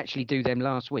we did actually do them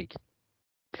last week.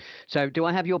 So, do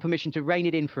I have your permission to rein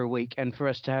it in for a week and for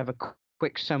us to have a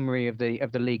quick summary of the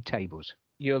league tables?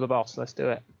 You're the boss. Let's do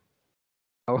it.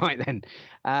 All right then.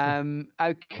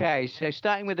 Okay. So,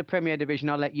 starting with the Premier Division,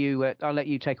 I'll let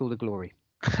you take all the glory.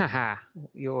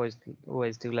 You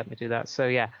always do let me do that. So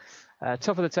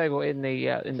top of the table in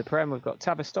the Prem, we've got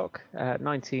Tavistock,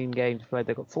 19 games played.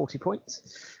 They've got 40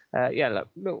 points.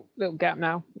 Little gap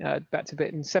now. Back to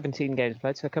Bitton, 17 games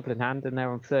played, so a couple in hand, and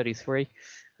they're on 33,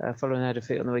 following their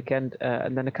defeat on the weekend.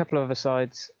 And then a couple of other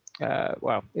sides.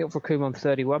 Ilford Coombe on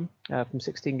 31 from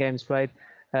 16 games played,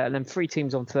 and then 3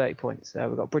 teams on 30 points.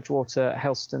 We've got Bridgewater,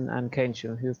 Helston, and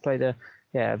Keynsham, who have played a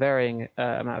varying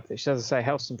amount of pitch. As I say,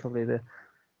 Helston probably the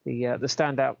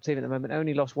standout team at the moment.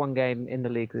 Only lost 1 game in the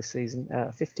league this season.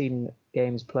 15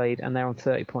 games played, and they're on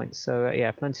 30 points. So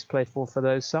plenty to play for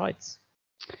those sides.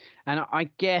 And I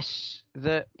guess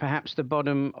that perhaps the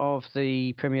bottom of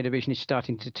the Premier Division is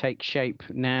starting to take shape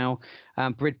now.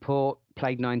 Bridport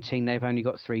played 19. They've only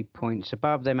got 3 points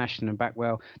above them. Ashton and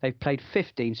Backwell, they've played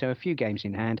 15, so a few games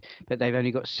in hand, but they've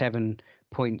only got 7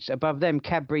 points above them.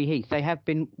 Cadbury Heath, they have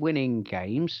been winning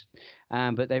games,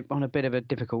 but they're on a bit of a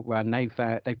difficult run.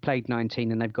 They've played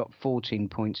 19 and they've got 14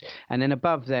 points. And then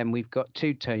above them, we've got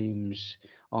 2 teams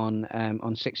on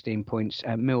 16 points,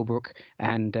 Millbrook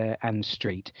and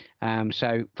Street.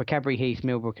 So for Cadbury Heath,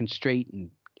 Millbrook and Street,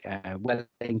 and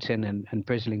Wellington and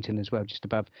Brislington as well, just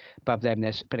above them,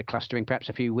 there's a bit of clustering. Perhaps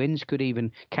a few wins could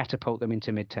even catapult them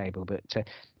into mid-table. But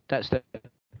that's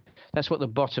what the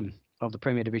bottom of the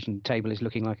Premier Division table is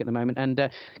looking like at the moment. And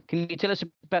can you tell us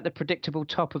about the predictable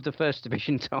top of the First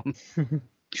Division, Tom?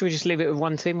 Should we just leave it with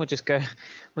one team? We'll just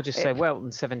say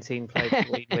Welton 17 played,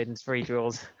 3 wins, 3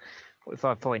 draws,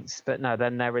 45 points. But no,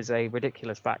 then there is a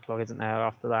ridiculous backlog, isn't there?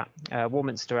 After that,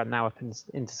 Warminster are now up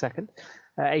into second.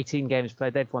 18 games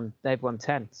played, they've won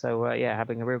 10. So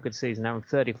having a real good season now on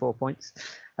 34 points.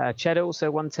 Cheddar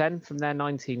also won 10 from their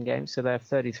 19 games, so they're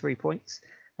 33 points.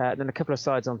 Then a couple of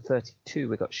sides on 32.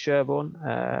 We've got Sherborne,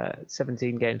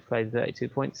 17 games played, 32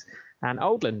 points. And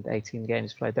Oldland, 18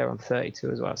 games played. They're on 32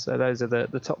 as well. So those are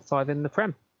the top 5 in the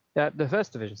Prem. The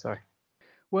First Division, sorry.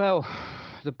 Well,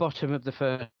 the bottom of the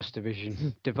First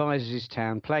Division, Devizes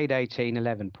Town, played 18,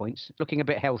 11 points. Looking a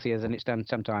bit healthier than it's done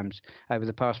sometimes over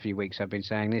the past few weeks, I've been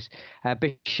saying this.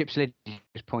 Bishop's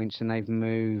Lydia's points, and they've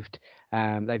moved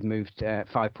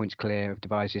 5 points clear of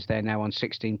Devizes. They're now on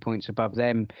 16 points above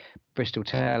them. Bristol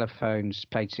Telephones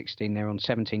played 16. They're on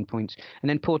 17 points. And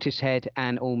then Portishead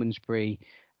and Almondsbury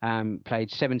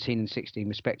played 17 and 16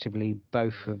 respectively.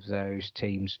 Both of those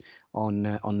teams on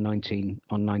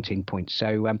 19 points.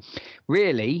 So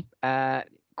really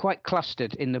quite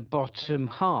clustered in the bottom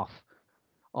half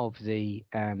of the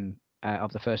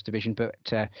First Division, but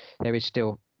there is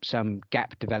still some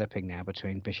gap developing now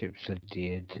between Bishop's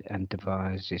Lydia and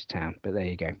Devizes Town. But there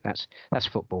you go. That's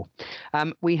football.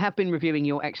 We have been reviewing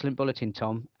your excellent bulletin,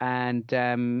 Tom,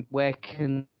 and where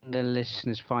can the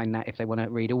listeners find that if they want to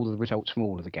read all of the results from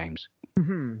all of the games?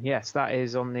 Yes, that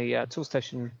is on the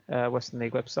Toolstation Western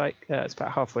League website. It's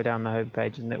about halfway down the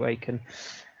homepage, and where you can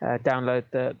download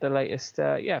the latest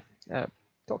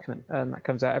document, and that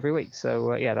comes out every week.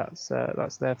 So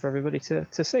that's there for everybody to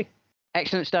see.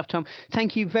 Excellent stuff, Tom.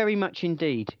 Thank you very much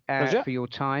indeed Pleasure. for your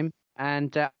time,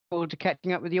 and look forward to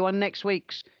catching up with you on next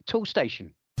week's Tool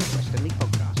Station.